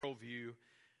worldview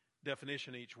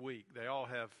definition each week. They all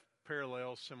have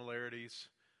parallels, similarities,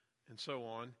 and so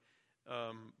on.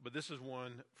 But this is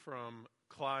one from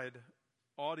Clyde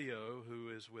Audio, who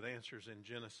is with Answers in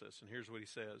Genesis. And here's what he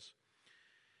says.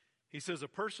 He says, a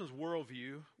person's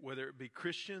worldview, whether it be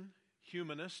Christian,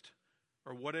 humanist,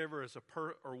 or whatever is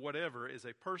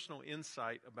a personal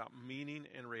insight about meaning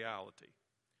and reality.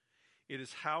 It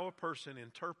is how a person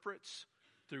interprets,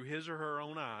 through his or her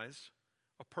own eyes,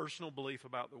 a personal belief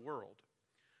about the world.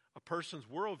 A person's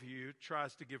worldview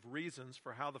tries to give reasons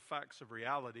for how the facts of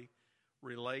reality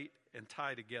relate and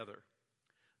tie together.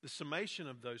 The summation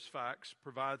of those facts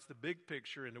provides the big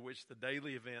picture into which the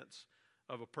daily events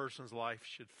of a person's life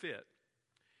should fit.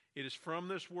 It is from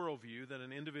this worldview that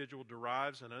an individual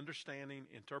derives an understanding,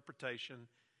 interpretation,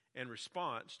 and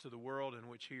response to the world in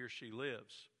which he or she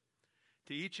lives.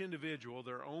 To each individual,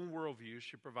 their own worldview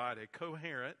should provide a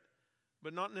coherent,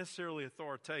 but not necessarily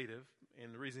authoritative,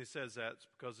 and the reason he says that is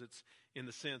because it's in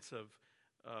the sense of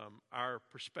our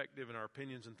perspective and our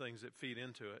opinions and things that feed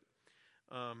into it,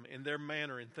 and their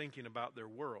manner in thinking about their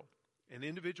world. An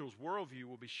individual's worldview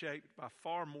will be shaped by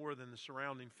far more than the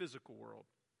surrounding physical world.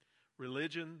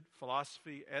 Religion,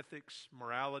 philosophy, ethics,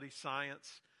 morality,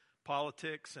 science,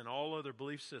 politics, and all other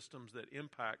belief systems that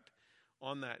impact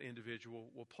on that individual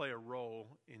will play a role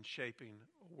in shaping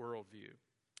a worldview.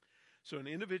 So an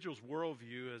individual's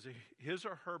worldview is his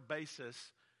or her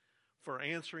basis for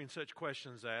answering such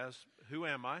questions as, who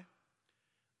am I?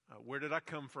 Where did I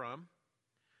come from?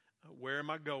 Where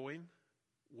am I going?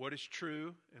 What is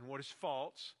true and what is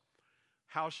false?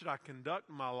 How should I conduct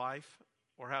my life,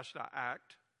 or how should I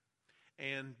act?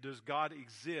 And does God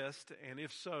exist? And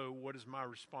if so, what is my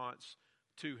response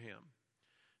to him?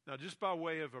 Now, just by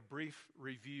way of a brief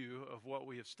review of what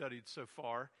we have studied so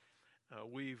far,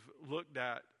 we've looked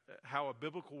at how a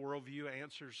biblical worldview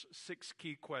answers 6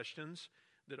 key questions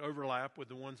that overlap with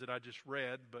the ones that I just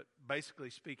read, but basically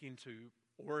speaking to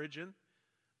origin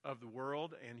of the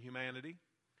world and humanity,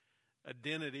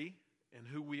 identity and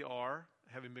who we are,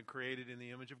 having been created in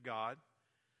the image of God,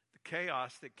 the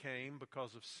chaos that came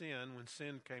because of sin when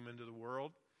sin came into the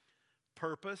world,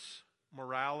 purpose,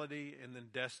 morality, and then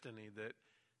destiny that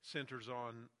centers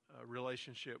on a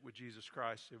relationship with Jesus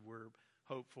Christ if we're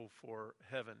hopeful for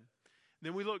heaven.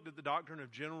 Then we looked at the doctrine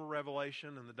of general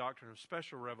revelation and the doctrine of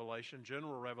special revelation,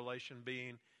 general revelation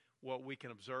being what we can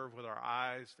observe with our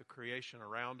eyes, the creation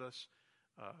around us,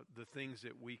 the things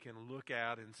that we can look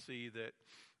at and see that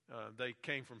they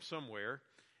came from somewhere.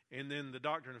 And then the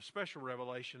doctrine of special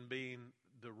revelation being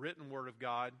the written Word of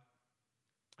God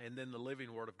and then the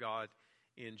living Word of God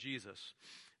in Jesus.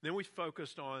 Then we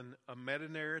focused on a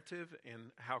meta-narrative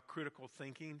and how critical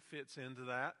thinking fits into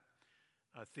that,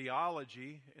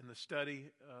 theology and the study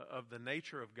of the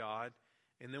nature of God,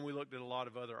 and then we looked at a lot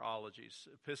of other ologies,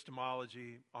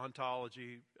 epistemology,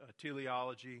 ontology,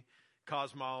 teleology,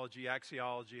 cosmology,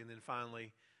 axiology, and then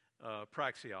finally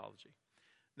praxeology.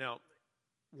 Now,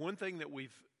 one thing that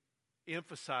we've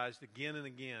emphasized again and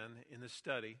again in this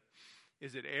study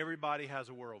is that everybody has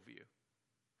a worldview.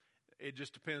 It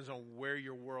just depends on where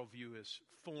your worldview is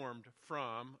formed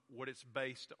from, what it's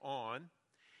based on,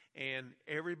 and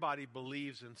everybody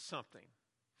believes in something.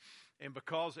 And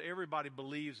because everybody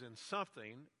believes in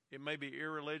something, it may be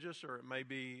irreligious or it may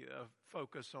be a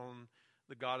focus on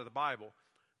the God of the Bible.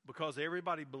 Because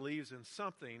everybody believes in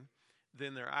something,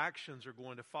 then their actions are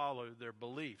going to follow their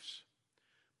beliefs.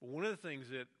 But one of the things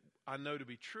that I know to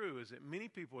be true is that many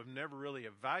people have never really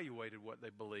evaluated what they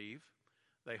believe.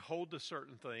 They hold to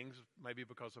certain things, maybe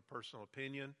because of personal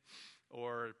opinion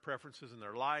or preferences in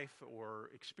their life or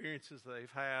experiences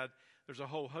they've had. There's a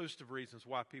whole host of reasons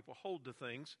why people hold to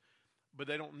things, but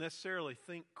they don't necessarily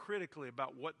think critically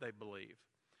about what they believe.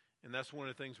 And that's one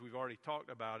of the things we've already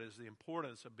talked about is the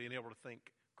importance of being able to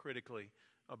think critically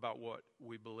about what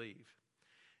we believe.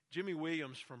 Jimmy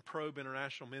Williams from Probe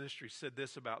International Ministry said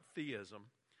this about theism.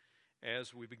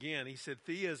 As we begin, he said,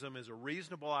 theism is a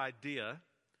reasonable idea.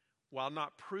 While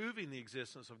not proving the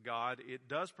existence of God, it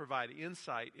does provide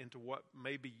insight into what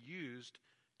may be used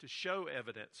to show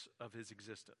evidence of his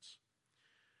existence.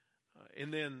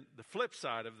 And then the flip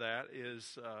side of that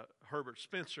is Herbert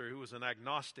Spencer, who was an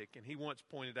agnostic, and he once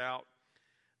pointed out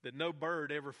that no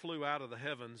bird ever flew out of the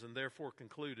heavens and therefore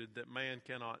concluded that man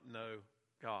cannot know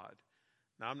God.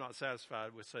 Now, I'm not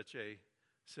satisfied with such a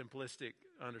simplistic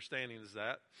understanding as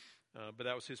that, but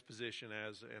that was his position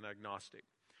as an agnostic.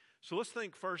 So let's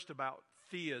think first about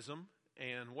theism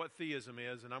and what theism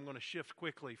is, and I'm going to shift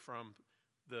quickly from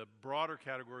the broader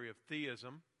category of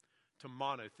theism to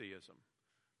monotheism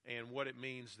and what it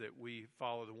means that we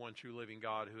follow the one true living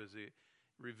God who has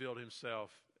revealed himself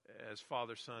as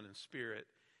Father, Son, and Spirit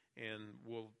and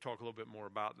we'll talk a little bit more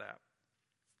about that.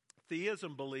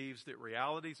 Theism believes that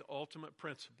reality's ultimate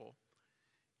principle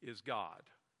is God.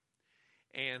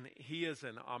 And he is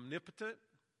an omnipotent,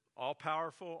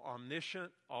 all-powerful,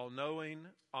 omniscient, all-knowing,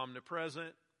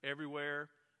 omnipresent, everywhere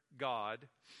God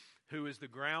who is the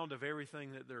ground of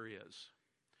everything that there is.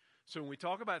 So when we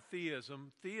talk about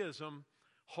theism, theism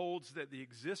holds that the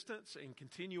existence and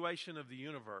continuation of the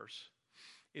universe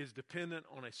is dependent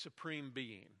on a supreme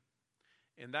being.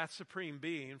 And that supreme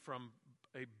being, from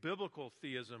a biblical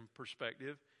theism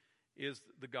perspective, is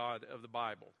the God of the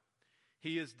Bible.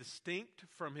 He is distinct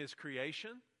from his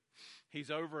creation.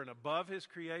 He's over and above his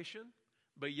creation,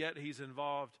 but yet he's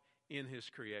involved in his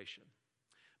creation.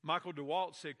 Michael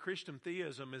DeWalt said Christian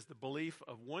theism is the belief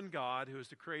of one God who is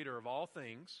the creator of all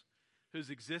things, who's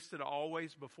existed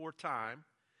always before time,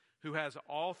 who has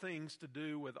all things to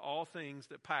do with all things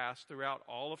that pass throughout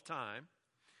all of time,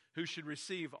 who should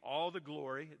receive all the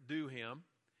glory due him,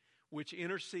 which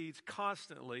intercedes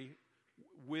constantly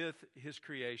with his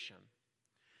creation.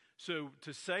 So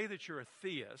to say that you're a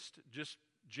theist, just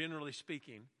generally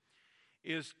speaking,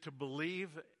 is to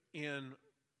believe in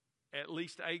at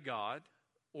least a God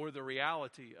or the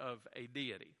reality of a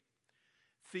deity.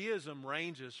 Theism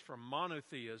ranges from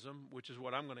monotheism, which is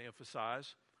what I'm going to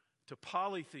emphasize, to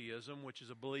polytheism, which is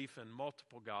a belief in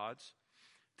multiple gods,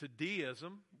 to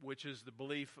deism, which is the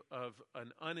belief of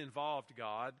an uninvolved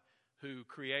God who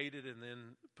created and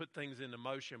then put things into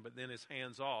motion but then is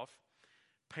hands off,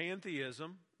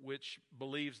 pantheism, which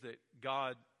believes that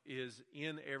God is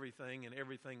in everything and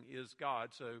everything is God.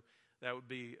 So that would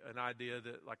be an idea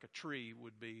that like a tree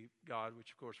would be God,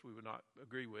 which of course we would not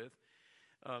agree with.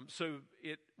 So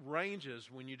it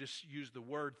ranges when you just use the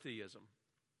word theism.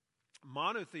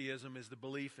 Monotheism is the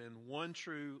belief in one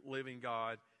true living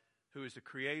God who is the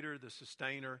creator, the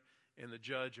sustainer, and the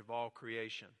judge of all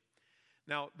creation.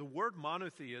 Now, the word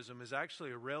monotheism is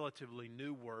actually a relatively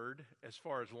new word as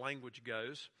far as language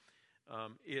goes.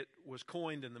 It was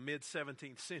coined in the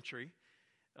mid-17th century.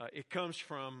 It comes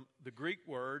from the Greek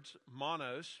words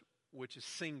monos, which is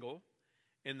single,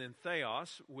 and then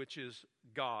theos, which is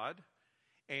God.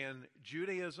 And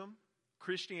Judaism,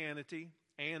 Christianity,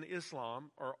 and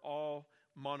Islam are all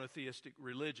monotheistic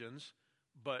religions,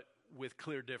 but with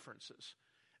clear differences.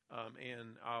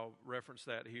 And I'll reference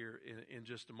that here in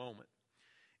just a moment.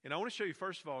 And I want to show you,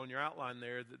 first of all, in your outline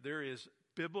there, that there is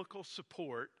biblical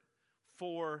support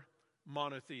for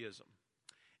monotheism.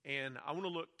 And I want to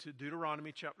look to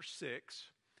Deuteronomy chapter 6,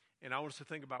 and I want us to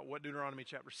think about what Deuteronomy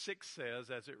chapter 6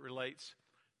 says as it relates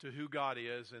to who God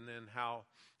is and then how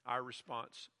our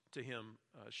response to him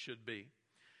should be.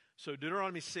 So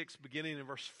Deuteronomy 6, beginning in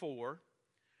verse 4,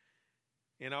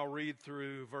 and I'll read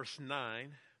through verse 9.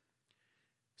 It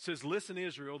says, "Listen,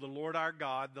 Israel, the Lord our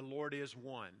God, the Lord is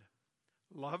one.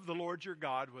 Love the Lord your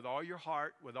God with all your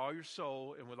heart, with all your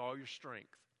soul, and with all your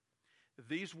strength.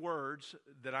 These words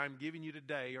that I'm giving you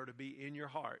today are to be in your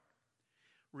heart.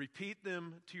 Repeat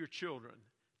them to your children.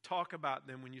 Talk about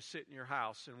them when you sit in your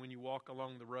house and when you walk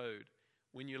along the road,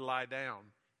 when you lie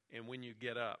down and when you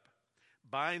get up.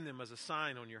 Bind them as a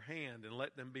sign on your hand and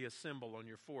let them be a symbol on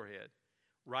your forehead.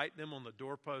 Write them on the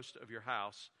doorpost of your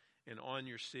house and on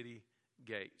your city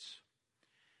gates."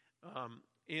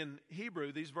 In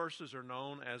Hebrew, these verses are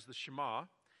known as the Shema,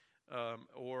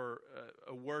 or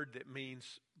a word that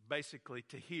means basically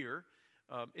to hear.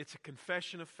 It's a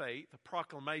confession of faith, a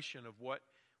proclamation of what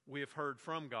we have heard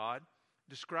from God,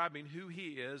 describing who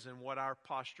he is and what our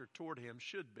posture toward him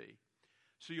should be.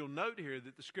 So you'll note here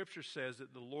that the scripture says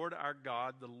that the Lord our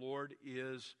God, the Lord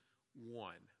is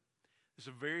one. It's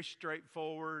a very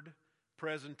straightforward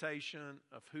presentation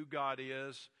of who God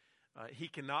is. He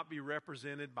cannot be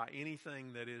represented by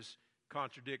anything that is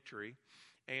contradictory.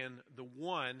 And the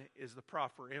one is the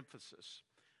proper emphasis.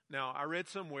 Now, I read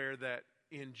somewhere that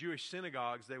in Jewish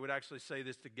synagogues, they would actually say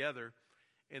this together,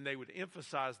 and they would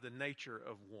emphasize the nature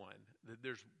of one, that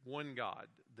there's one God,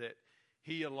 that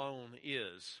he alone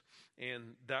is,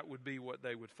 and that would be what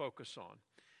they would focus on.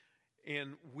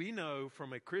 And we know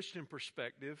from a Christian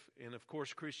perspective, and of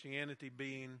course Christianity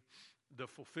being the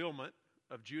fulfillment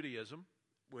of Judaism,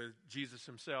 with Jesus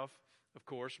himself, of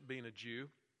course, being a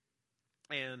Jew,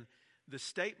 and the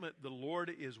statement, the Lord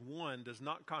is one, does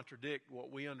not contradict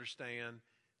what we understand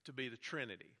to be the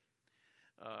Trinity.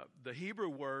 The Hebrew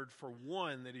word for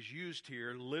one that is used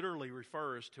here literally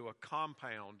refers to a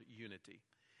compound unity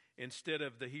instead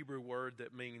of the Hebrew word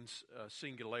that means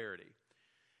singularity.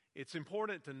 It's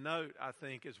important to note, I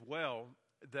think, as well,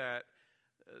 that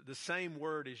the same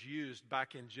word is used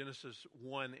back in Genesis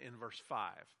 1 in verse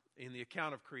 5. In the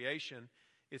account of creation,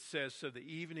 it says, "So the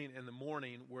evening and the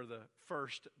morning were the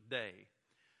first day."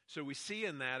 So we see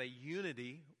in that a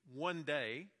unity, one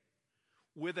day,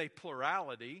 with a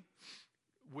plurality,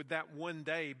 with that one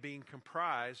day being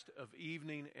comprised of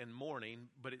evening and morning,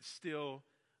 but it's still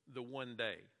the one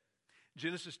day.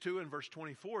 Genesis 2 and verse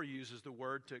 24 uses the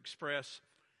word to express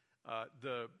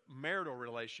the marital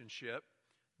relationship.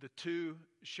 The two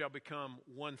shall become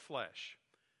one flesh.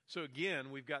 So again,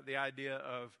 we've got the idea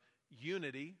of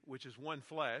unity, which is one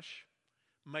flesh,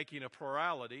 making a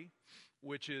plurality,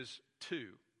 which is two.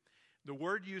 The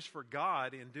word used for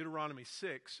God in Deuteronomy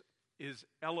 6 is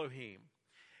Elohim.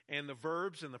 And the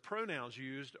verbs and the pronouns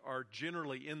used are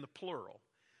generally in the plural.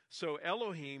 So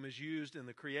Elohim is used in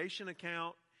the creation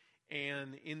account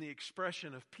and in the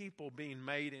expression of people being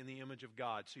made in the image of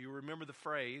God. So you remember the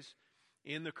phrase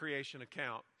in the creation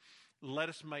account, let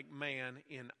us make man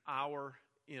in our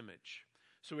image.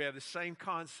 So we have the same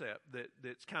concept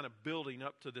that's kind of building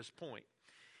up to this point.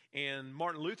 And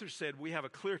Martin Luther said we have a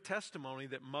clear testimony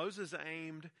that Moses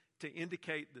aimed to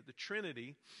indicate that the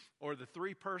Trinity, or the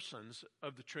three persons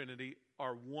of the Trinity,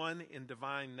 are one in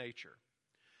divine nature.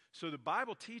 So the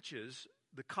Bible teaches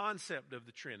the concept of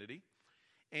the Trinity,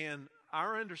 and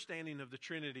our understanding of the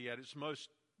Trinity at its most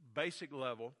basic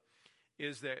level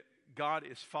is that God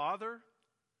is Father,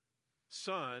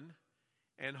 Son,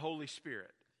 and Holy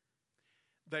Spirit.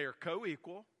 They are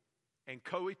co-equal and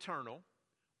co-eternal,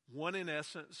 one in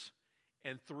essence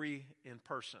and three in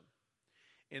person.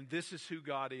 And this is who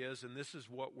God is, and this is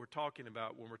what we're talking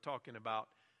about when we're talking about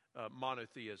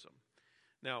monotheism.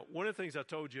 Now, one of the things I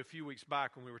told you a few weeks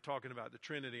back when we were talking about the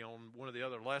Trinity on one of the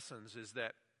other lessons is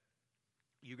that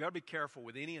you've got to be careful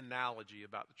with any analogy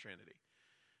about the Trinity.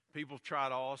 People have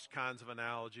tried all kinds of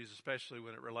analogies, especially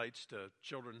when it relates to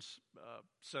children's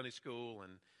Sunday school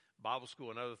and Bible school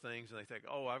and other things, and they think,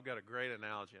 oh, I've got a great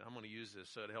analogy, and I'm going to use this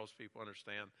so it helps people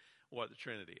understand what the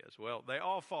Trinity is. Well, they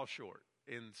all fall short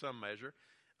in some measure,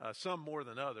 some more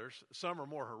than others. Some are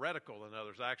more heretical than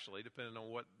others, actually, depending on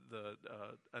what the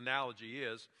analogy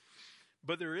is.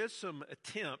 But there is some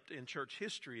attempt in church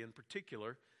history in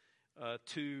particular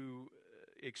to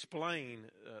explain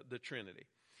the Trinity.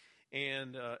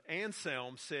 And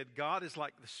Anselm said, God is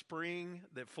like the spring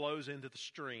that flows into the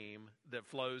stream that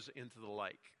flows into the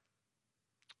lake.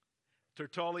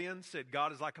 Tertullian said,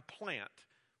 God is like a plant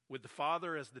with the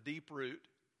Father as the deep root,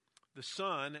 the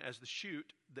Son as the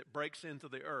shoot that breaks into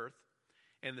the earth,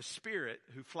 and the Spirit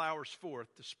who flowers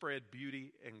forth to spread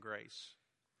beauty and grace.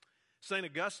 St.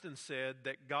 Augustine said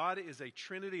that God is a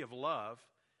trinity of love,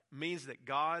 means that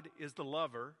God is the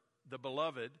lover, the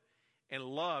beloved, and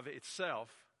love itself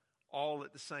all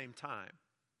at the same time.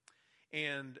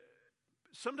 And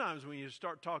sometimes when you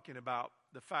start talking about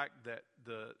the fact that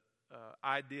the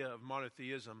idea of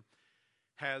monotheism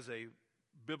has a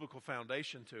biblical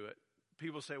foundation to it,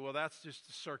 people say, well, that's just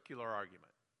a circular argument.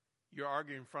 You're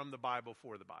arguing from the Bible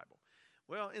for the Bible.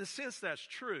 Well, in a sense, that's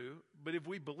true, but if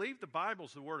we believe the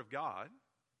Bible's the Word of God,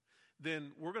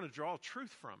 then we're going to draw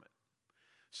truth from it.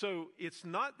 So it's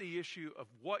not the issue of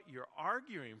what you're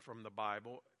arguing from the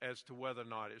Bible as to whether or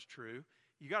not it's true.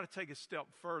 You got to take a step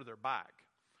further back,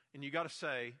 and you got to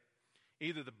say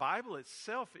either the Bible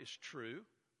itself is true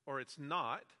or it's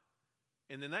not,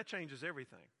 and then that changes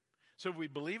everything. So if we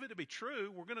believe it to be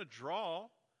true, we're going to draw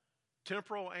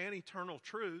temporal and eternal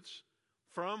truths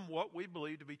from what we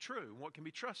believe to be true and what can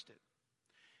be trusted.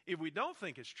 If we don't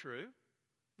think it's true,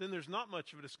 then there's not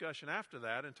much of a discussion after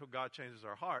that until God changes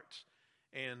our hearts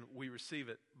and we receive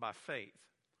it by faith.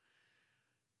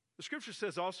 The scripture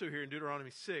says also here in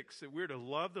Deuteronomy 6 that we're to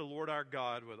love the Lord our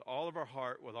God with all of our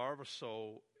heart, with all of our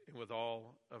soul, and with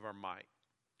all of our might.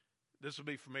 This will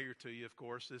be familiar to you, of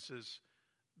course. This is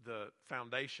the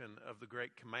foundation of the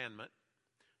great commandment,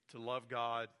 to love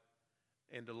God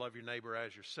and to love your neighbor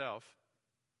as yourself.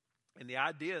 And the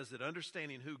idea is that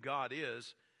understanding who God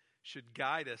is should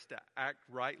guide us to act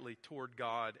rightly toward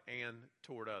God and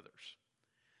toward others.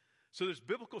 So there's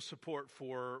biblical support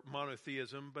for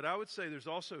monotheism, but I would say there's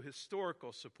also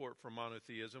historical support for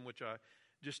monotheism, which I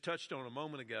just touched on a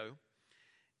moment ago.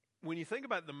 When you think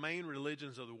about the main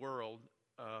religions of the world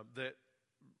that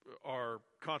are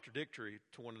contradictory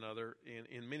to one another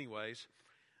in many ways,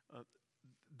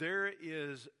 there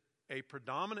is a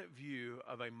predominant view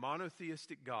of a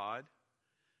monotheistic God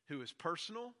who is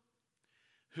personal,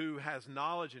 who has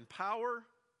knowledge and power,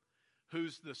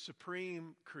 who's the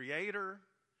supreme creator.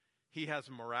 He has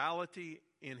morality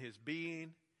in his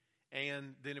being.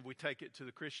 And then if we take it to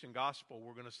the Christian gospel,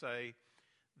 we're going to say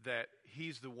that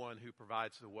he's the one who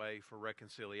provides the way for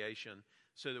reconciliation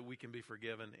so that we can be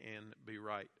forgiven and be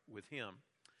right with him.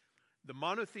 The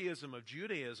monotheism of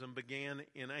Judaism began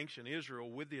in ancient Israel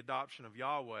with the adoption of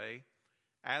Yahweh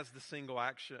as the single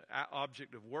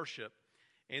object of worship,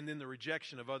 and then the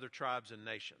rejection of other tribes and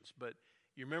nations. But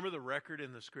you remember the record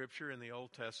in the Scripture in the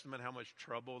Old Testament, how much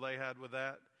trouble they had with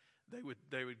that?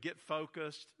 They would get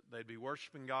focused, they'd be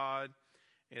worshiping God,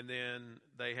 and then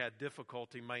they had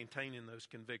difficulty maintaining those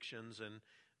convictions, and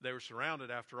they were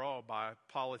surrounded, after all, by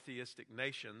polytheistic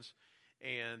nations,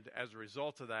 and as a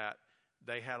result of that,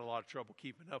 they had a lot of trouble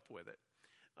keeping up with it.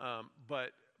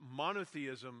 But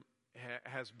monotheism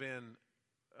has been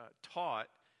taught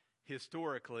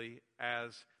historically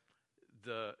as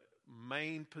the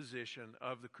main position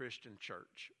of the Christian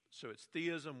church. So it's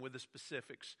theism with the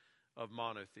specifics of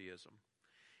monotheism.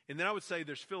 And then I would say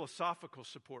there's philosophical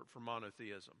support for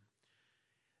monotheism.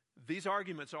 These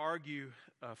arguments argue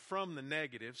from the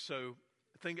negative, so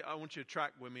I want you to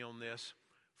track with me on this.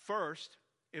 First,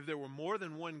 if there were more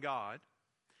than one God,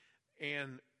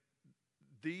 and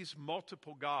these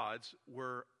multiple gods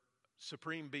were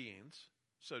supreme beings,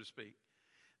 so to speak,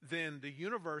 then the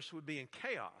universe would be in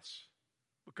chaos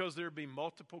because there would be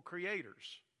multiple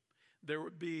creators. There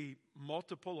would be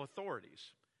multiple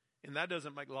authorities, and that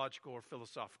doesn't make logical or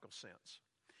philosophical sense.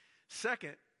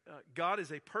 Second, God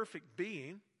is a perfect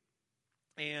being,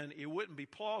 and it wouldn't be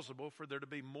plausible for there to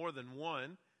be more than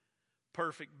one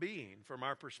perfect being from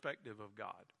our perspective of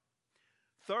God.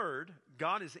 Third,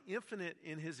 God is infinite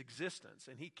in his existence,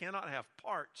 and he cannot have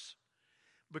parts,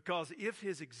 because if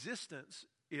his existence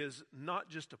is not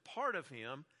just a part of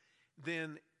him,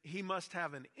 then he must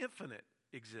have an infinite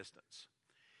existence.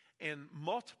 And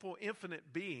multiple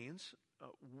infinite beings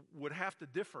would have to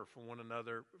differ from one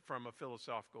another from a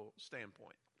philosophical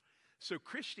standpoint. So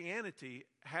Christianity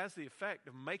has the effect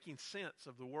of making sense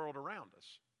of the world around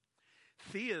us.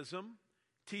 Theism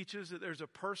teaches that there's a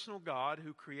personal God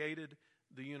who created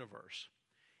the universe.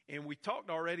 And we talked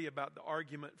already about the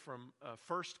argument from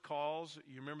first cause.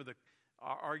 You remember the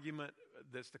argument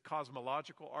that's the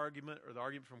cosmological argument, or the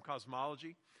argument from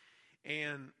cosmology.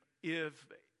 And if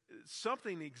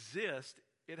something exists,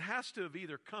 it has to have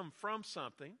either come from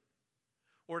something,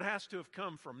 or it has to have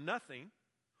come from nothing,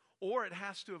 or it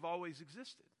has to have always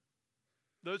existed.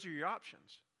 Those are your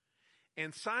options.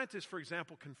 And scientists, for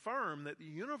example, confirm that the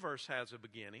universe has a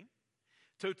beginning.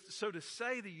 So to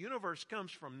say the universe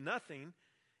comes from nothing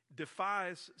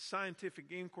defies scientific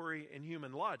inquiry and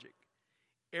human logic.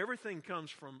 Everything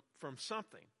comes from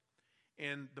something.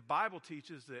 And the Bible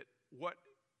teaches that what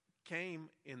came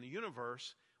in the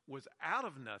universe was out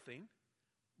of nothing,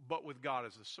 but with God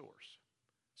as the source.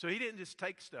 So he didn't just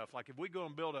take stuff. Like if we go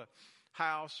and build a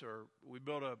house, or we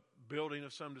build a building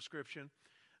of some description,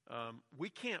 we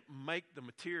can't make the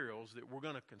materials that we're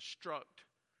going to construct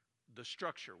the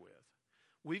structure with.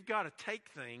 We've got to take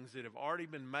things that have already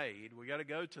been made. We got to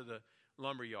go to the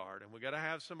lumber yard, and we got to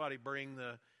have somebody bring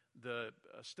the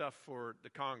stuff for the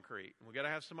concrete, and we got to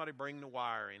have somebody bring the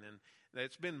wiring, and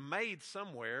it's been made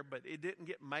somewhere, but it didn't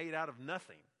get made out of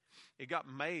nothing. It got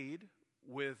made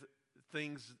with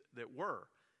things that were.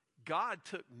 God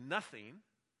took nothing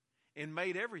and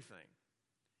made everything,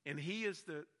 and he is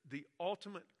the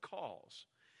ultimate cause.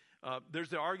 There's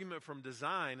the argument from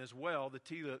design as well,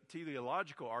 the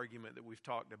teleological argument that we've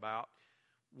talked about,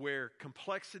 where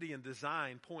complexity and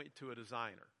design point to a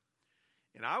designer.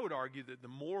 And I would argue that the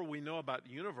more we know about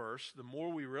the universe, the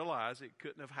more we realize it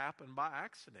couldn't have happened by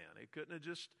accident. It couldn't have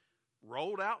just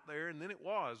rolled out there and then it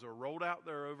was, or rolled out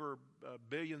there over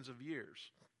billions of years.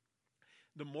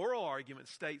 The moral argument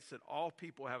states that all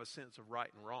people have a sense of right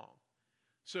and wrong.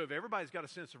 So if everybody's got a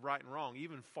sense of right and wrong,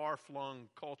 even far-flung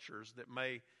cultures that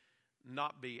may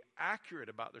not be accurate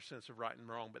about their sense of right and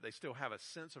wrong, but they still have a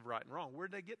sense of right and wrong,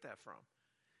 where'd they get that from?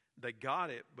 They got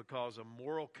it because a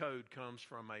moral code comes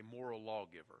from a moral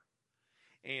lawgiver.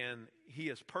 And he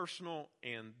is personal,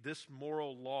 and this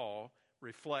moral law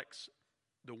reflects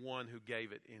the one who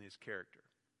gave it in his character.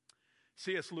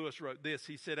 C.S. Lewis wrote this.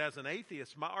 He said, as an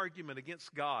atheist, my argument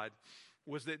against God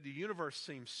was that the universe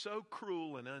seems so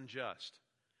cruel and unjust.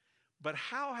 But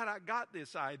how had I got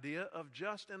this idea of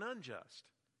just and unjust?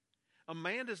 A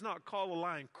man does not call a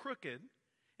line crooked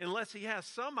unless he has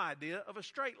some idea of a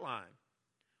straight line.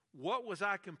 What was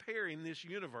I comparing this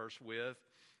universe with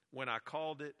when I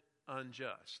called it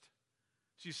unjust?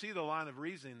 So you see the line of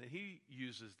reasoning that he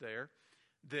uses there,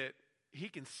 that he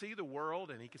can see the world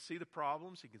and he can see the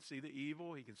problems, he can see the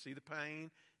evil, he can see the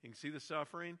pain, he can see the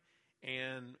suffering,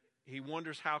 and he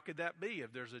wonders how could that be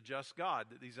if there's a just God,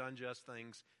 that these unjust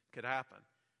things could happen.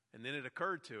 And then it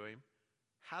occurred to him,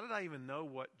 how did I even know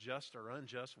what just or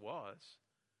unjust was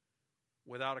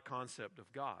without a concept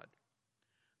of God?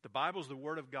 The Bible is the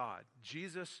Word of God.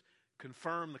 Jesus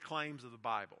confirmed the claims of the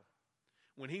Bible.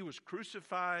 When he was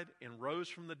crucified and rose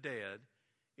from the dead,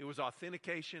 It was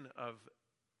authentication of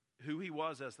who he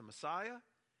was as the Messiah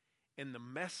and the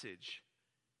message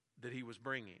that he was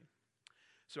bringing.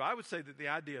 So I would say that the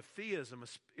idea of theism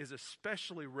is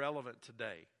especially relevant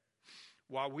today.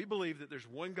 While we believe that there's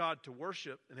one God to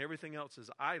worship and everything else is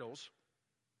idols,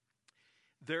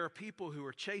 there are people who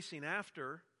are chasing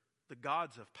after the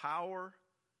gods of power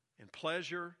and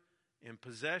pleasure and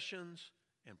possessions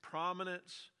and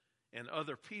prominence and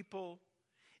other people.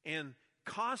 And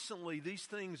constantly these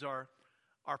things are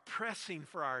pressing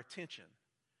for our attention.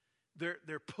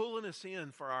 They're pulling us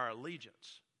in for our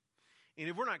allegiance. And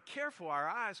if we're not careful, our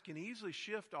eyes can easily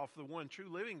shift off the one true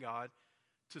living God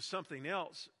to something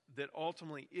else that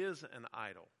ultimately is an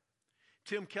idol.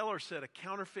 Tim Keller said a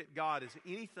counterfeit God is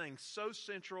anything so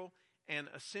central and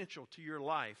essential to your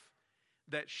life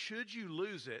that should you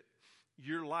lose it,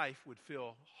 your life would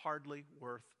feel hardly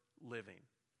worth living.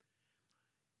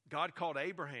 God called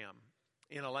Abraham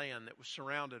in a land that was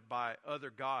surrounded by other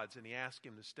gods, and he asked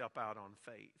him to step out on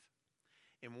faith.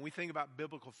 And when we think about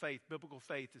biblical faith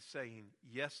is saying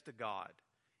yes to God,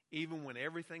 even when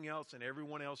everything else and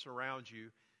everyone else around you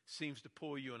seems to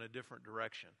pull you in a different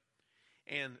direction.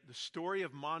 And the story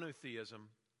of monotheism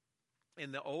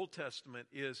in the Old Testament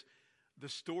is the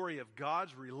story of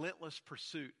God's relentless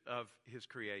pursuit of his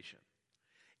creation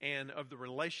and of the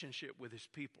relationship with his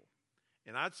people.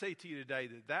 And I'd say to you today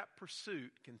that that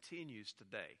pursuit continues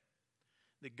today.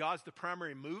 That God's the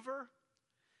primary mover.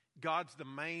 God's the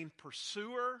main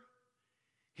pursuer.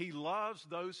 He loves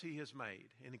those he has made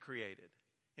and created.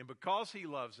 And because he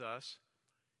loves us,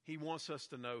 he wants us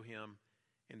to know him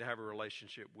and to have a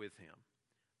relationship with him.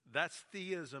 That's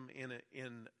theism in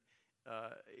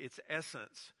its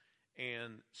essence,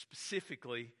 and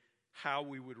specifically how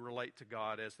we would relate to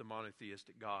God as the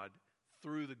monotheistic God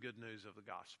through the good news of the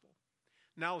gospel.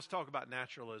 Now let's talk about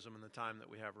naturalism in the time that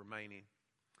we have remaining.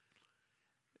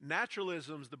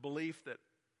 Naturalism is the belief that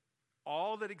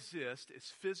all that exists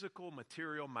is physical,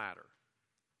 material matter.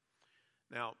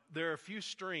 Now, there are a few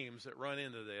streams that run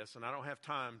into this, and I don't have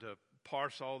time to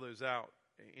parse all those out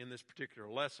in this particular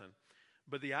lesson.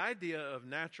 But the idea of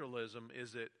naturalism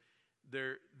is that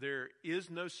there is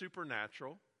no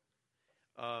supernatural.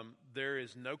 There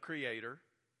is no creator.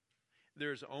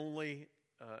 There's only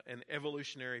an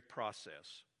evolutionary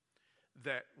process.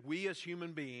 That we as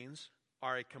human beings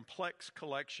are a complex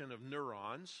collection of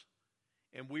neurons,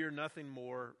 and we are nothing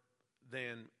more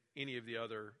than any of the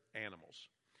other animals.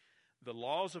 The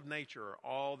laws of nature are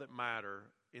all that matter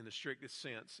in the strictest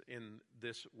sense in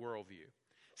this worldview.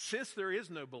 Since there is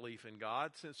no belief in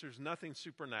God, since there's nothing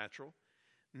supernatural,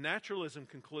 naturalism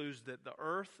concludes that the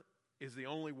earth is the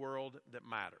only world that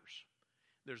matters.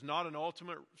 There's not an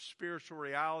ultimate spiritual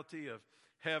reality of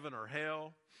heaven or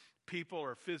hell. People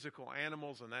are physical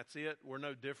animals, and that's it. We're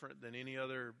no different than any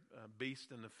other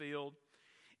beast in the field.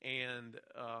 And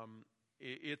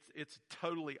it's a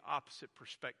totally opposite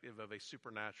perspective of a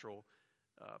supernatural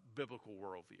biblical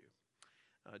worldview.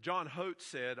 John Holt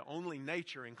said, only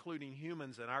nature, including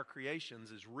humans and our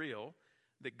creations, is real,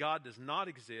 that God does not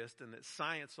exist, and that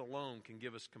science alone can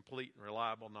give us complete and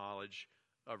reliable knowledge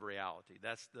of reality.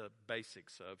 That's the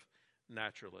basics of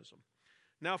naturalism.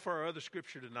 Now for our other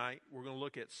scripture tonight, we're going to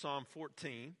look at Psalm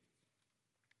 14.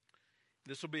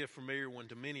 This will be a familiar one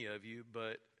to many of you,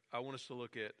 but I want us to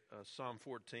look at Psalm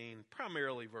 14,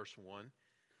 primarily verse 1.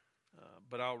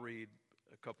 But I'll read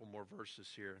a couple more verses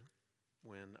here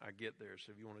when I get there.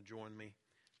 So if you want to join me,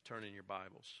 turn in your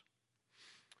Bibles.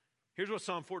 Here's what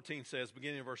Psalm 14 says,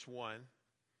 beginning in verse 1.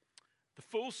 The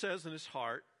fool says in his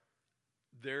heart,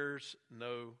 there's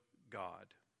no God.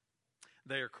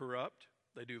 They are corrupt.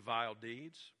 They do vile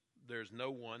deeds. There's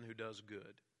no one who does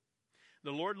good.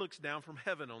 The Lord looks down from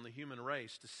heaven on the human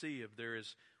race to see if there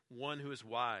is one who is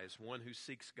wise, one who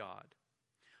seeks God.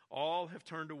 All have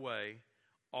turned away.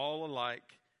 All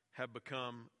alike have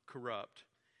become corrupt.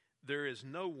 There is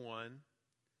no one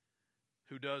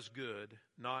who does good,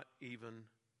 not even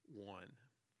one.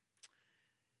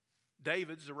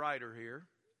 David's the writer here,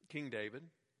 King David.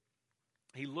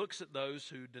 He looks at those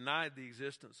who denied the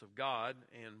existence of God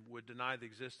and would deny the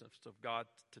existence of God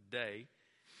today,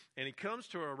 and he comes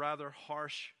to a rather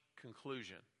harsh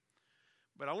conclusion.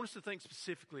 But I want us to think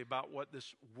specifically about what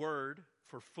this word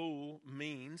for fool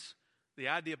means. The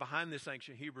idea behind this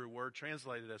ancient Hebrew word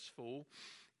translated as fool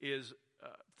is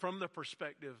from the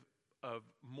perspective of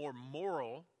more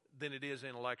moral than it is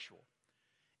intellectual.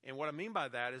 And what I mean by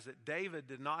that is that David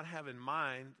did not have in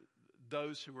mind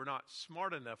those who were not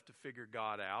smart enough to figure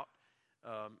God out.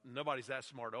 Nobody's that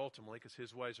smart ultimately because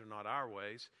his ways are not our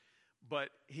ways. But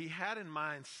he had in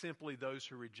mind simply those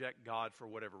who reject God for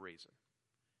whatever reason.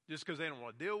 Just because they don't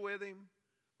want to deal with him,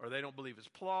 or they don't believe it's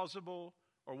plausible,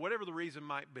 or whatever the reason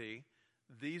might be,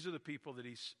 these are the people that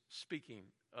he's speaking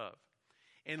of.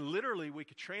 And literally, we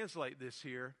could translate this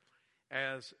here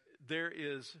as there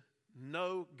is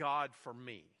no God for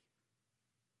me.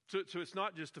 So it's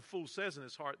not just a fool says in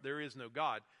his heart, there is no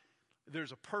God.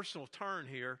 There's a personal turn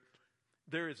here.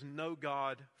 There is no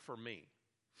God for me.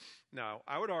 Now,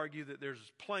 I would argue that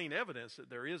there's plain evidence that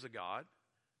there is a God,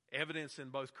 evidence in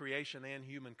both creation and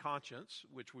human conscience,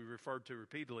 which we referred to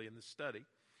repeatedly in this study.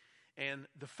 And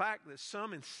the fact that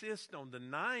some insist on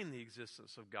denying the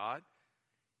existence of God,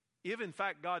 if in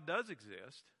fact God does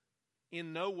exist,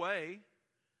 in no way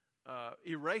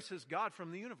erases God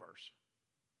from the universe.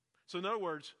 So in other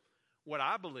words, what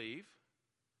I believe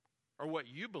or what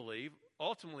you believe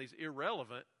ultimately is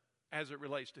irrelevant as it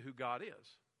relates to who God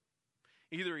is.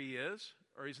 Either he is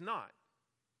or he's not.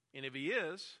 And if he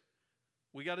is,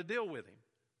 we got to deal with him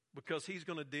because he's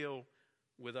going to deal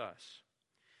with us.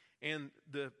 And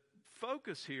the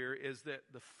focus here is that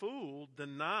the fool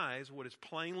denies what is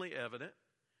plainly evident,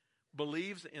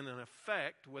 believes in an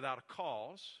effect without a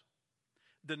cause,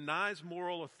 denies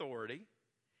moral authority,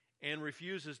 and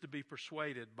refuses to be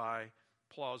persuaded by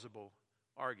plausible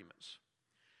arguments.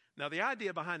 Now, the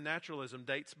idea behind naturalism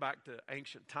dates back to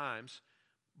ancient times,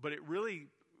 but it really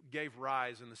gave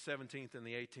rise in the 17th and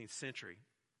the 18th century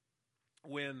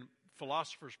when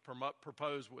philosophers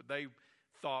proposed what they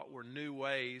thought were new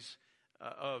ways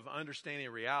of understanding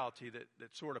reality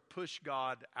that sort of pushed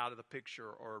God out of the picture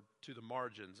or to the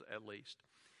margins at least.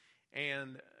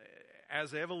 And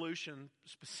as evolution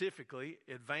specifically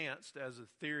advanced as a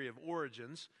theory of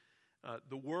origins,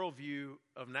 the worldview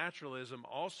of naturalism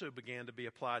also began to be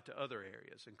applied to other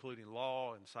areas, including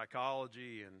law and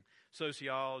psychology and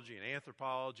sociology and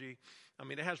anthropology. I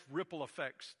mean, it has ripple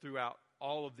effects throughout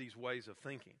all of these ways of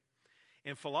thinking.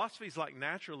 And philosophies like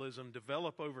naturalism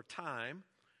develop over time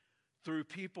through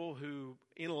people who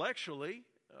intellectually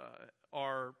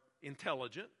are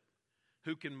intelligent,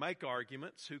 who can make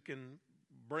arguments, who can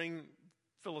bring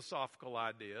philosophical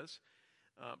ideas.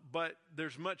 But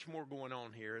there's much more going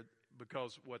on here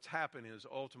because what's happened is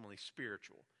ultimately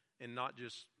spiritual and not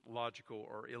just logical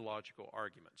or illogical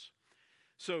arguments.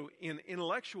 So in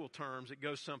intellectual terms, it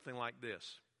goes something like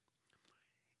this.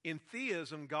 In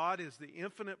theism, God is the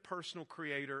infinite personal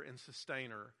creator and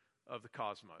sustainer of the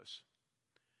cosmos.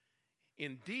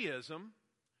 In deism,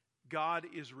 God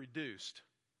is reduced.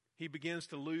 He begins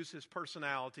to lose his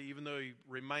personality, even though he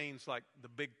remains like the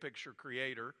big picture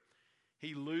creator.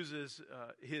 He loses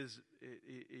his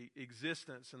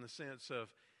existence in the sense of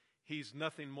he's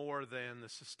nothing more than the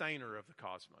sustainer of the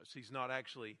cosmos. He's not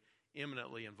actually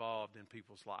immanently involved in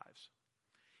people's lives.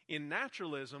 In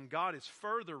naturalism, God is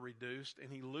further reduced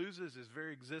and he loses his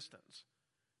very existence,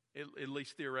 at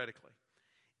least theoretically.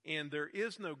 And there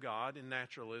is no God in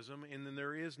naturalism, and then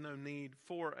there is no need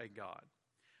for a God.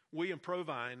 William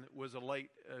Provine was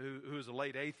who was a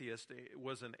late atheist,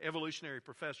 was an evolutionary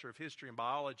professor of history and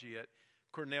biology at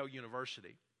Cornell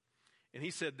University. And he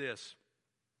said this.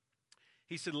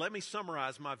 He said, "Let me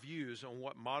summarize my views on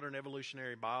what modern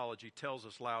evolutionary biology tells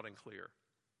us loud and clear.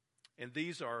 And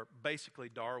these are basically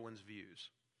Darwin's views.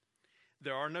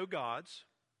 There are no gods,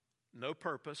 no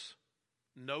purpose,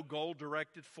 no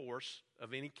goal-directed force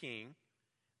of any king.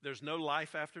 There's no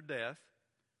life after death.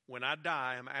 When I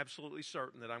die, I'm absolutely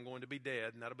certain that I'm going to be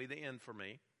dead, and that'll be the end for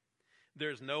me.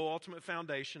 There's no ultimate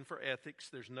foundation for ethics.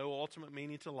 There's no ultimate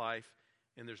meaning to life,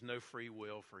 and there's no free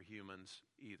will for humans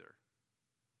either."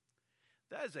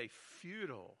 That is a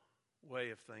futile way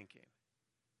of thinking.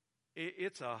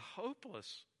 It's a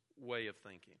hopeless way of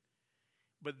thinking.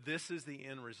 But this is the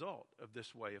end result of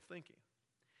this way of thinking.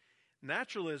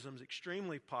 Naturalism is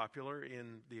extremely popular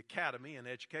in the academy and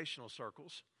educational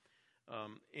circles.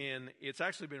 And it's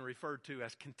actually been referred to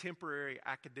as contemporary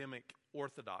academic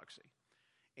orthodoxy.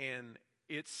 And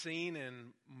it's seen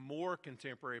in more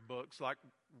contemporary books, like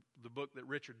the book that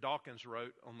Richard Dawkins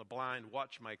wrote on the blind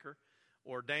watchmaker,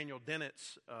 or Daniel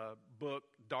Dennett's book,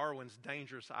 Darwin's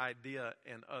Dangerous Idea,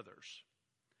 and others.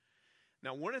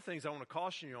 Now, one of the things I want to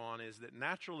caution you on is that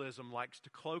naturalism likes to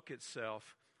cloak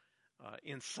itself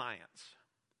in science,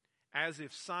 as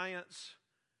if science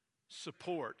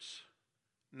supports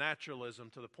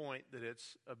naturalism to the point that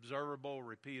it's observable,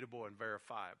 repeatable, and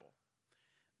verifiable.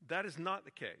 That is not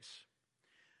the case.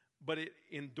 But it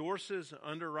endorses,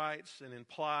 underwrites, and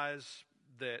implies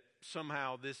that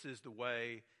somehow this is the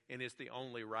way and is the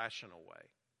only rational way.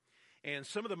 And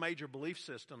some of the major belief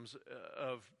systems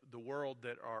of the world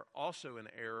that are also in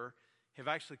error have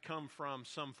actually come from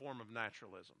some form of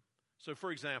naturalism. So,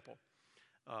 for example,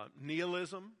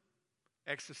 nihilism,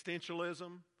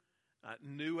 existentialism,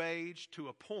 New Age to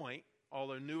a point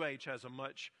although New Age has a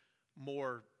much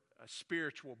more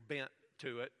spiritual bent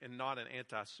to it and not an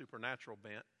anti-supernatural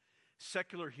bent.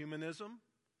 Secular humanism,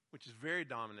 which is very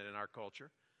dominant in our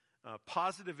culture.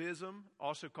 Positivism,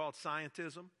 also called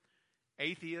scientism.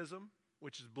 Atheism,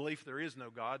 which is belief there is no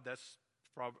God. That's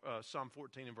Psalm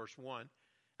 14 and verse 1.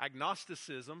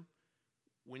 Agnosticism,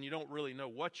 when you don't really know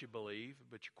what you believe,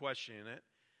 but you're questioning it.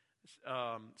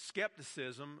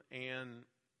 Skepticism, and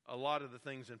a lot of the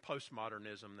things in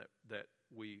postmodernism that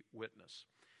we witness.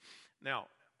 Now,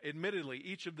 admittedly,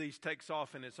 each of these takes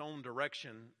off in its own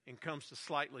direction and comes to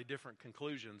slightly different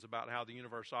conclusions about how the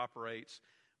universe operates,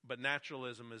 but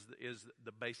naturalism is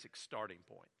the basic starting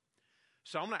point.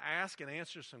 So I'm going to ask and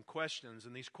answer some questions,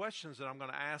 and these questions that I'm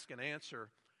going to ask and answer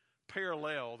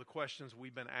parallel the questions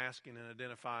we've been asking and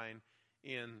identifying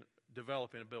in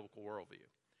developing a biblical worldview.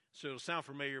 So it'll sound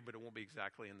familiar, but it won't be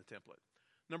exactly in the template.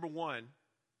 Number one,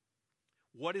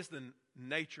 what is the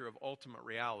nature of ultimate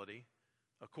reality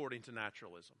according to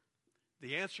naturalism?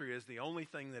 The answer is the only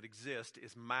thing that exists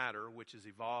is matter, which is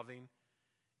evolving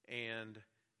and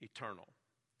eternal.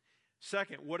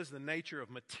 Second, what is the nature of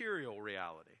material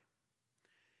reality?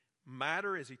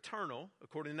 Matter is eternal,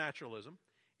 according to naturalism,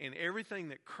 and everything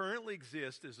that currently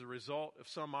exists is the result of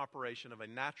some operation of a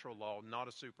natural law, not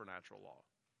a supernatural law.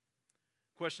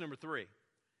 Question number three,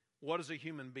 what is a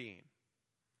human being?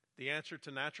 The answer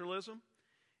to naturalism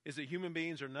is that human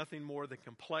beings are nothing more than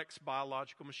complex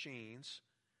biological machines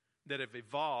that have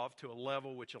evolved to a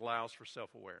level which allows for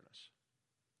self-awareness.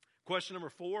 Question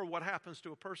number four, what happens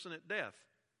to a person at death?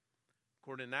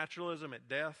 According to naturalism, at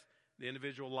death, the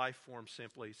individual life form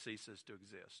simply ceases to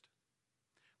exist.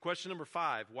 Question number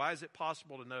five, why is it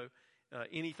possible to know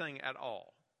anything at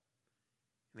all?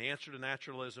 And the answer to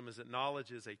naturalism is that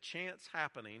knowledge is a chance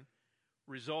happening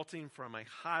resulting from a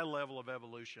high level of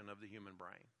evolution of the human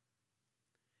brain.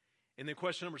 And then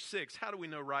question number six, how do we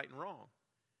know right and wrong?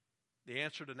 The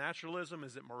answer to naturalism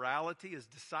is that morality is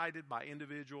decided by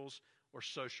individuals or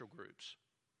social groups.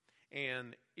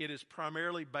 And it is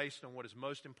primarily based on what is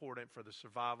most important for the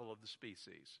survival of the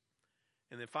species.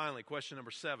 And then finally, question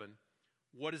number seven,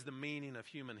 what is the meaning of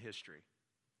human history?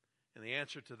 And the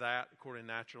answer to that, according to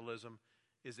naturalism,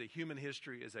 is that human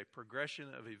history is a progression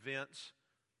of events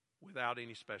without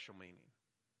any special meaning.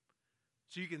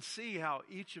 So you can see how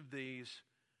each of these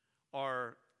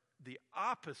are the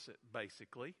opposite,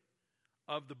 basically,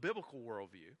 of the biblical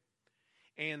worldview.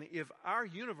 And if our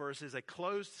universe is a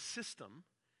closed system,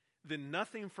 then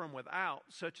nothing from without,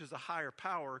 such as a higher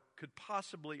power, could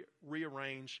possibly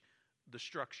rearrange the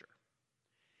structure.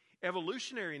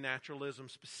 Evolutionary naturalism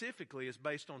specifically is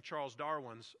based on Charles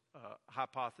Darwin's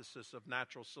hypothesis of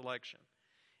natural selection.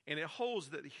 And it holds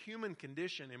that the human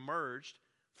condition emerged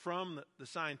from the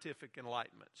scientific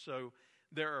enlightenment. So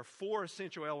there are four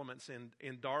essential elements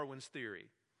in Darwin's theory.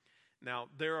 Now,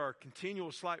 there are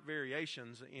continual slight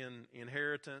variations in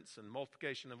inheritance and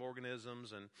multiplication of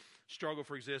organisms and struggle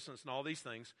for existence and all these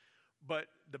things, but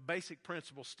the basic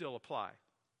principles still apply.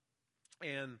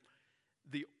 And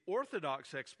the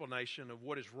orthodox explanation of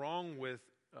what is wrong with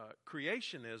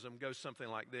creationism goes something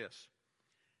like this,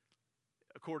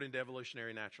 according to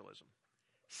evolutionary naturalism.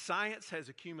 Science has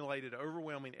accumulated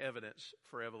overwhelming evidence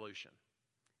for evolution.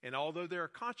 And although there are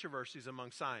controversies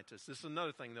among scientists, this is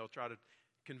another thing they'll try to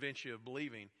convince you of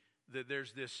believing, that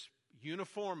there's this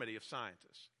uniformity of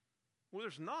scientists. Well,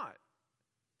 there's not.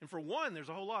 And for one, there's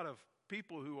a whole lot of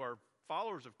people who are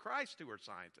followers of Christ who are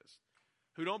scientists,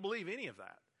 who don't believe any of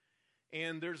that.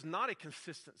 And there's not a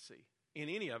consistency in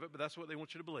any of it, but that's what they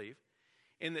want you to believe.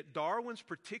 And that Darwin's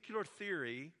particular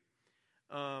theory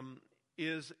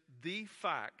is the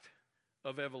fact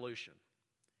of evolution.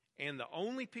 And the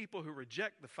only people who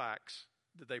reject the facts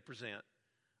that they present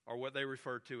are what they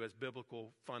refer to as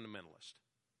biblical fundamentalists.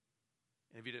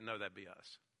 And if you didn't know, that'd be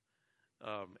us,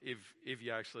 if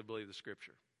you actually believe the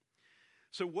Scripture.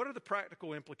 So what are the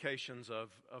practical implications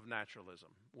of naturalism?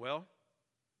 Well,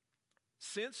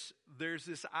 since there's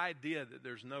this idea that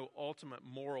there's no ultimate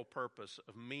moral purpose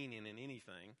of meaning in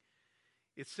anything,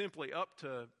 it's simply up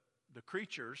to the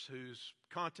creatures whose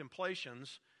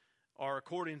contemplations are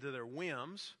according to their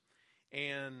whims.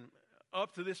 And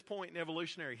up to this point in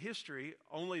evolutionary history,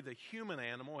 only the human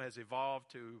animal has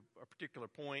evolved to a particular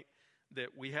point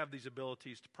that we have these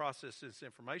abilities to process this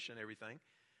information and everything.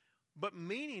 But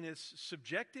meaning is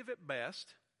subjective at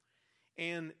best,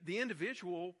 and the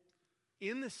individual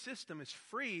in the system is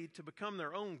free to become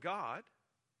their own God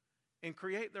and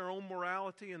create their own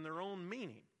morality and their own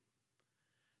meaning.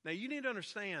 Now, you need to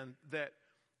understand that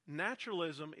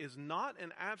naturalism is not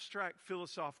an abstract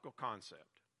philosophical concept.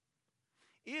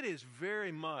 It is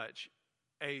very much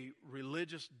a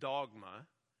religious dogma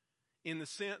in the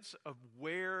sense of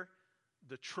where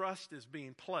the trust is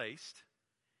being placed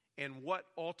and what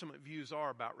ultimate views are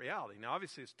about reality. Now,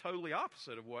 obviously, it's totally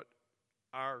opposite of what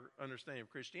our understanding of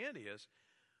Christianity is,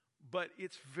 but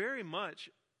it's very much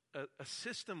a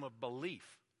system of belief,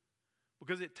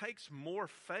 because it takes more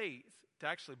faith to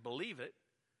actually believe it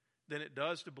than it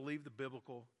does to believe the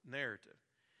biblical narrative.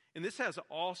 And this has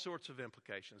all sorts of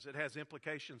implications. It has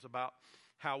implications about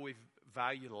how we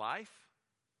value life,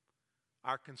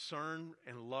 our concern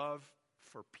and love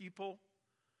for people.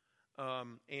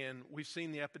 And we've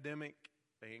seen the epidemic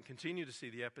and continue to see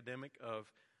the epidemic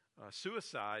of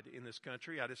suicide in this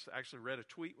country. I just actually read a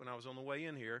tweet when I was on the way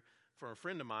in here from a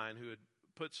friend of mine who had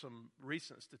put some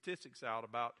recent statistics out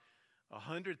about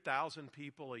 100,000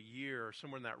 people a year, or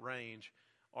somewhere in that range,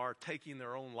 are taking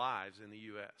their own lives in the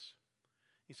U.S.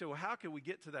 You say, well, how can we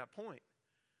get to that point?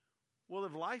 Well,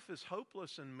 if life is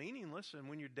hopeless and meaningless, and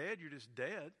when you're dead, you're just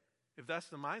dead, if that's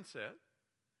the mindset,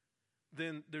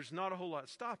 then there's not a whole lot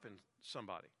stopping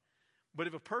somebody. But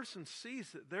if a person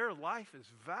sees that their life is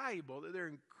valuable, that they're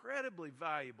incredibly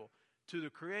valuable to the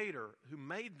Creator who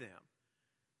made them,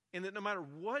 and that no matter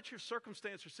what your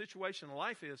circumstance or situation in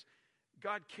life is,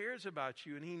 God cares about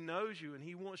you and He knows you and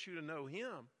He wants you to know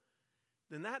Him,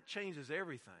 then that changes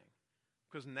everything.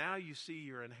 Because now you see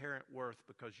your inherent worth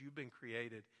because you've been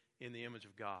created in the image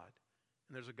of God.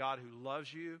 And there's a God who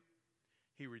loves you.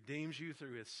 He redeems you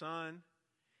through His Son.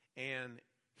 And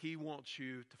He wants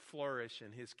you to flourish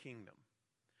in His kingdom.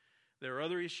 There are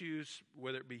other issues,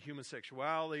 whether it be human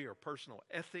sexuality or personal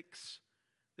ethics.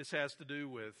 This has to do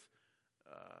with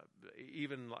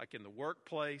even like in the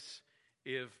workplace.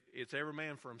 If it's every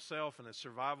man for himself and it's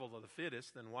survival of the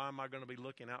fittest, then why am I going to be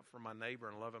looking out for my neighbor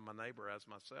and loving my neighbor as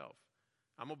myself?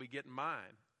 I'm going to be getting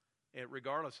mine,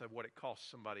 regardless of what it costs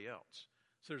somebody else.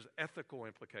 So there's ethical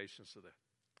implications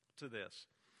to this.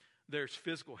 There's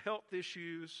physical health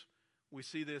issues. We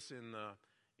see this in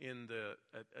the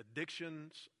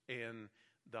addictions and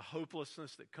the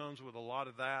hopelessness that comes with a lot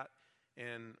of that.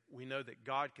 And we know that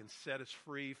God can set us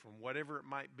free from whatever it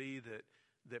might be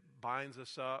that binds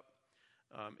us up.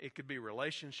 It could be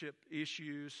relationship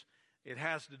issues. It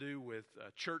has to do with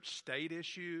church-state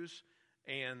issues.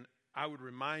 And I would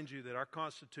remind you that our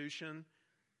Constitution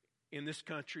in this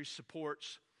country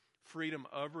supports freedom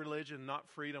of religion, not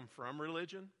freedom from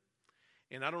religion.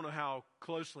 And I don't know how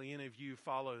closely any of you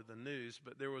follow the news,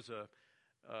 but there was a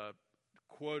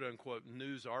quote-unquote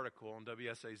news article on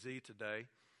WSAZ today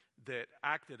that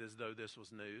acted as though this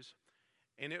was news.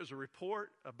 And it was a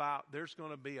report about there's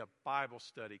going to be a Bible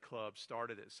study club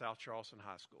started at South Charleston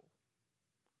High School.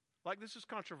 Like, this is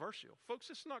controversial. Folks,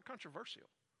 this is not controversial.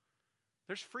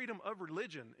 There's freedom of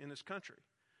religion in this country.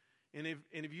 And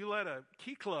if you let a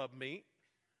key club meet,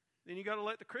 then you got to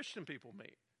let the Christian people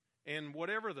meet. And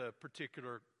whatever the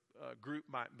particular group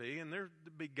might be, and there'd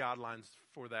be guidelines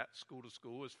for that school to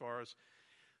school as far as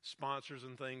sponsors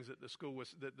and things that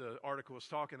the article was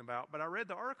talking about. But I read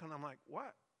the article and I'm like,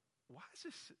 what? Why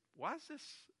is this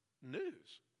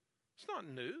news? It's not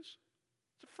news.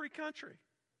 It's a free country.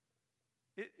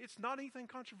 It's not anything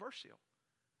controversial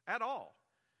at all.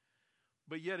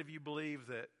 But yet, if you believe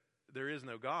that there is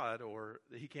no God or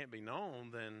that He can't be known,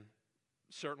 then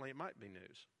certainly it might be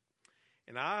news.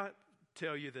 And I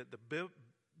tell you that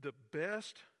the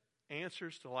best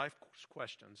answers to life's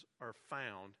questions are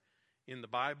found in the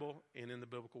Bible and in the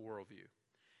biblical worldview.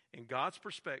 And God's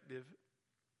perspective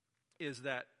is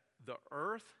that the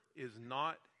earth is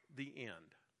not the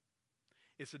end.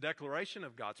 It's a declaration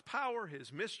of God's power,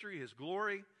 His mystery, His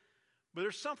glory. But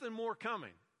there's something more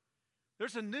coming.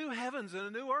 There's a new heavens and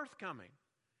a new earth coming.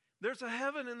 There's a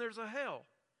heaven and there's a hell.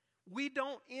 We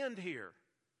don't end here.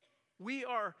 We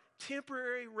are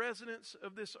temporary residents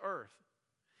of this earth.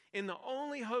 And the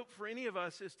only hope for any of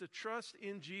us is to trust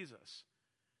in Jesus,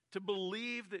 to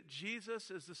believe that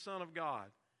Jesus is the Son of God.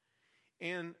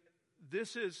 And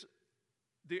this is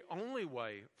the only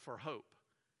way for hope.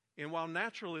 And while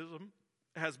naturalism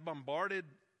has bombarded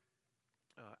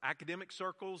academic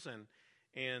circles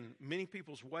and many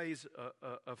people's ways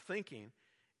of thinking,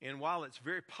 and while it's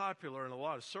very popular in a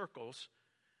lot of circles,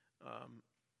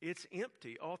 it's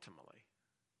empty ultimately.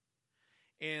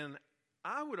 And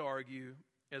I would argue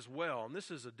as well, and this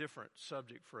is a different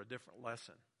subject for a different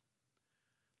lesson,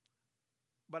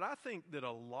 but I think that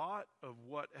a lot of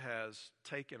what has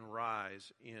taken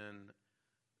rise in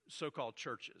so-called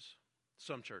churches,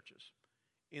 some churches,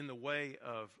 in the way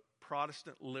of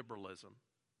Protestant liberalism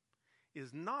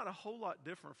is not a whole lot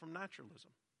different from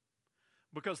naturalism.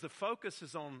 Because the focus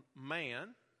is on man.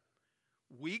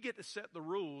 We get to set the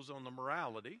rules on the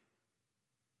morality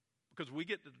because we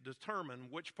get to determine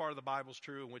which part of the Bible is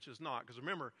true and which is not. Because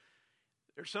remember,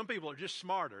 There's some people who are just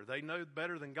smarter. They know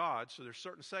better than God, so there's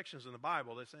certain sections in the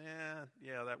Bible that say,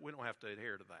 we don't have to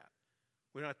adhere to that.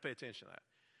 We don't have to pay attention to that.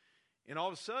 And all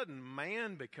of a sudden,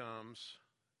 man becomes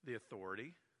the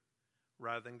authority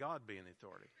rather than God being the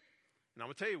authority. And I'm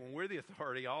going to tell you, when we're the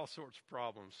authority, all sorts of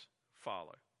problems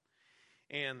follow.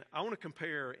 And I want to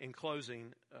compare, in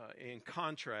closing, in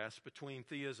contrast between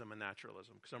theism and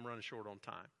naturalism, because I'm running short on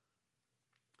time.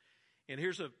 And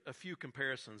here's a few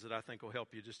comparisons that I think will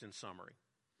help you just in summary.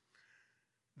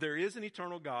 There is an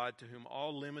eternal God to whom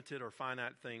all limited or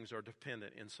finite things are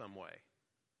dependent in some way.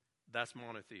 That's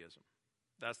monotheism.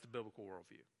 That's the biblical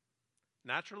worldview.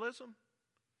 Naturalism,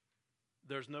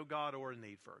 there's no God or a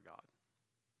need for a God.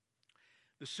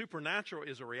 The supernatural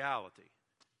is a reality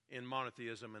in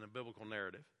monotheism and a biblical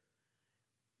narrative.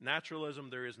 Naturalism,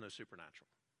 there is no supernatural.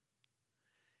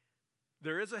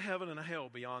 There is a heaven and a hell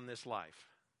beyond this life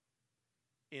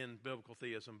in biblical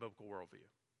theism, biblical worldview,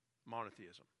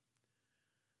 monotheism.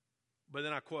 But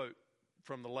then I quote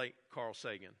from the late Carl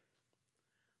Sagan,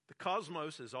 "The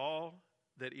cosmos is all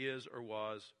that is or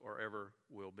was or ever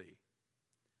will be.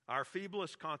 Our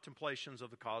feeblest contemplations of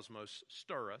the cosmos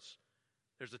stir us.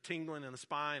 There's a tingling in the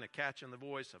spine, a catch in the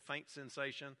voice, a faint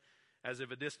sensation, as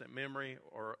if a distant memory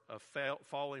or a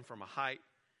falling from a height.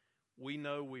 We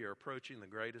know we are approaching the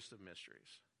greatest of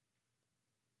mysteries."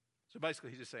 So basically,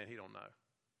 he's just saying he don't know.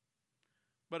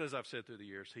 But as I've said through the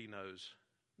years, he knows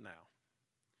now.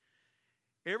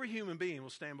 Every human being will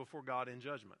stand before God in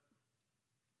judgment.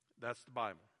 That's the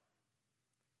Bible.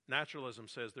 Naturalism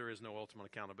says there is no ultimate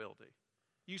accountability.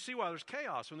 You see why there's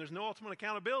chaos when there's no ultimate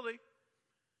accountability.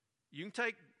 You can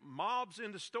take mobs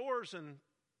into stores and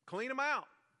clean them out.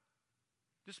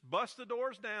 Just bust the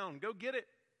doors down. Go get it.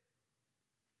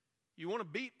 You want to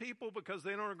beat people because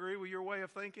they don't agree with your way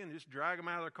of thinking? Just drag them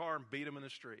out of their car and beat them in the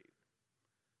street.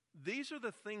 These are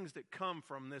the things that come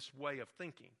from this way of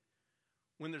thinking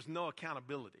when there's no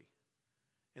accountability.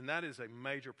 And that is a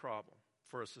major problem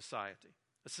for a society.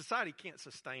 A society can't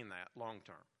sustain that long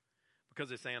term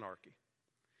because it's anarchy.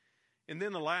 And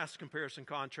then the last comparison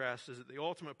contrast is that the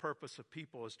ultimate purpose of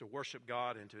people is to worship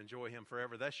God and to enjoy Him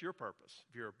forever. That's your purpose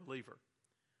if you're a believer.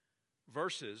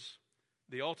 Versus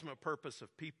the ultimate purpose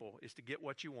of people is to get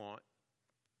what you want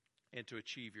and to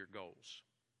achieve your goals.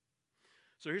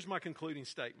 So here's my concluding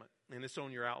statement, and it's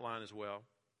on your outline as well.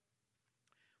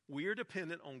 We are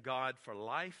dependent on God for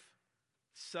life,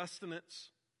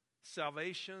 sustenance,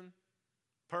 salvation,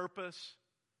 purpose,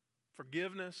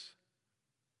 forgiveness,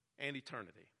 and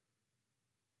eternity.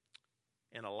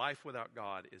 And a life without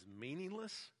God is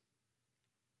meaningless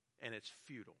and it's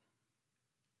futile.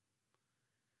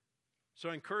 So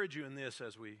I encourage you in this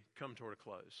as we come toward a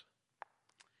close.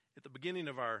 At the beginning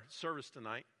of our service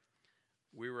tonight,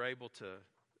 we were able to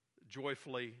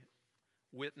joyfully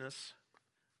witness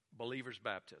believer's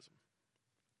baptism.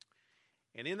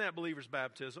 And in that believer's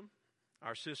baptism,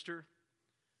 our sister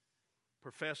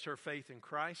professed her faith in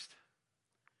Christ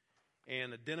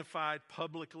and identified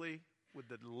publicly with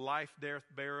the life, death,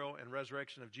 burial, and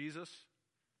resurrection of Jesus,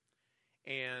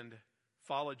 and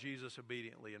followed Jesus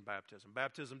obediently in baptism.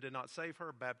 Baptism did not save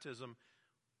her. Baptism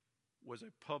was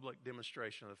a public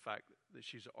demonstration of the fact that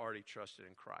she's already trusted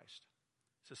in Christ.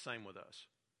 It's the same with us.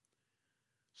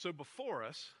 So before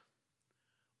us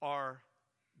are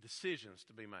decisions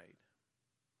to be made.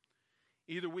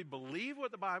 Either we believe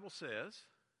what the Bible says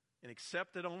and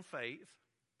accept it on faith,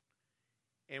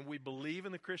 and we believe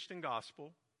in the Christian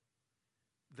gospel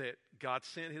that God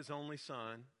sent His only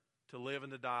Son to live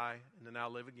and to die and to now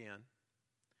live again.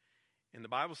 And the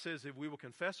Bible says if we will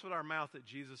confess with our mouth that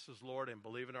Jesus is Lord and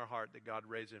believe in our heart that God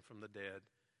raised Him from the dead,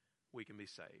 we can be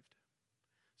saved.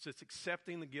 So it's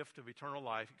accepting the gift of eternal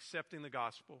life, accepting the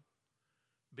gospel,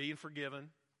 being forgiven,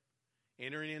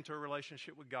 entering into a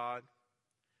relationship with God,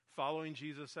 following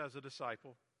Jesus as a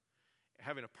disciple,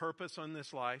 having a purpose on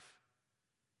this life,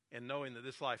 and knowing that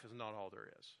this life is not all there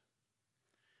is.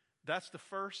 That's the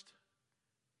first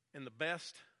and the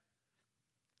best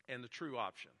and the true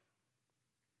option.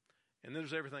 And then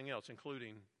there's everything else,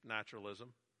 including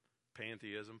naturalism,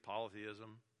 pantheism,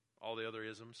 polytheism, all the other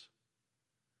isms.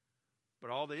 But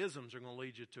all the isms are going to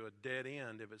lead you to a dead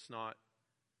end if it's not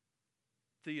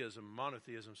theism,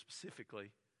 monotheism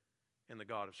specifically, in the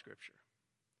God of Scripture.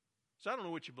 So I don't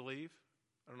know what you believe.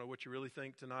 I don't know what you really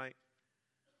think tonight.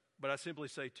 But I simply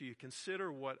say to you,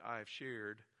 consider what I've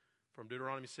shared from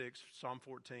Deuteronomy 6, Psalm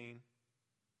 14,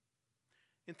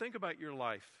 and think about your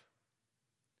life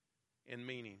and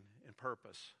meaning and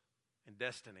purpose and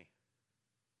destiny.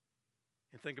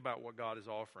 And think about what God is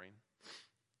offering.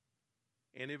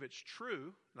 And if it's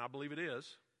true, and I believe it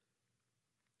is,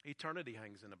 eternity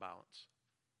hangs in the balance.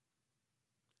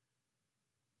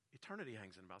 Eternity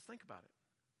hangs in the balance. Think about it.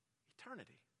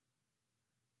 Eternity.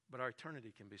 But our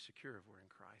eternity can be secure if we're in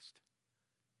Christ.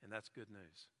 And that's good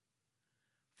news.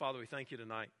 Father, we thank you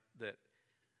tonight that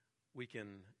we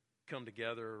can come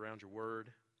together around your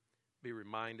word, be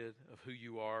reminded of who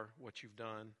you are, what you've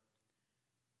done,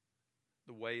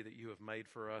 the way that you have made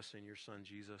for us in your Son,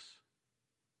 Jesus.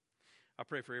 I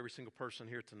pray for every single person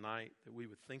here tonight that we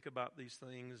would think about these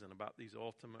things and about these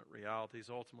ultimate realities.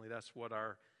 Ultimately, that's what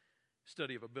our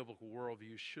study of a biblical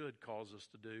worldview should cause us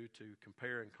to do, to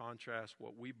compare and contrast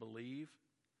what we believe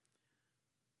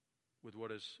with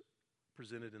what is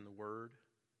presented in the Word.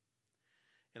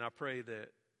 And I pray that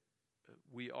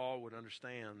we all would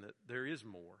understand that there is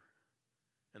more,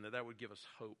 and that would give us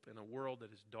hope. In a world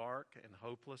that is dark and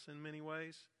hopeless in many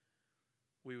ways,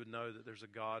 we would know that there's a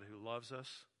God who loves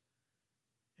us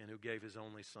and who gave his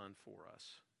only Son for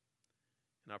us.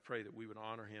 And I pray that we would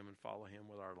honor him and follow him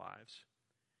with our lives.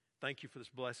 Thank you for this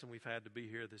blessing we've had to be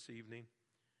here this evening.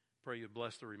 Pray you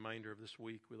bless the remainder of this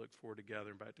week. We look forward to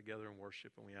gathering back together in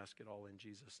worship, and we ask it all in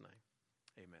Jesus'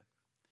 name. Amen.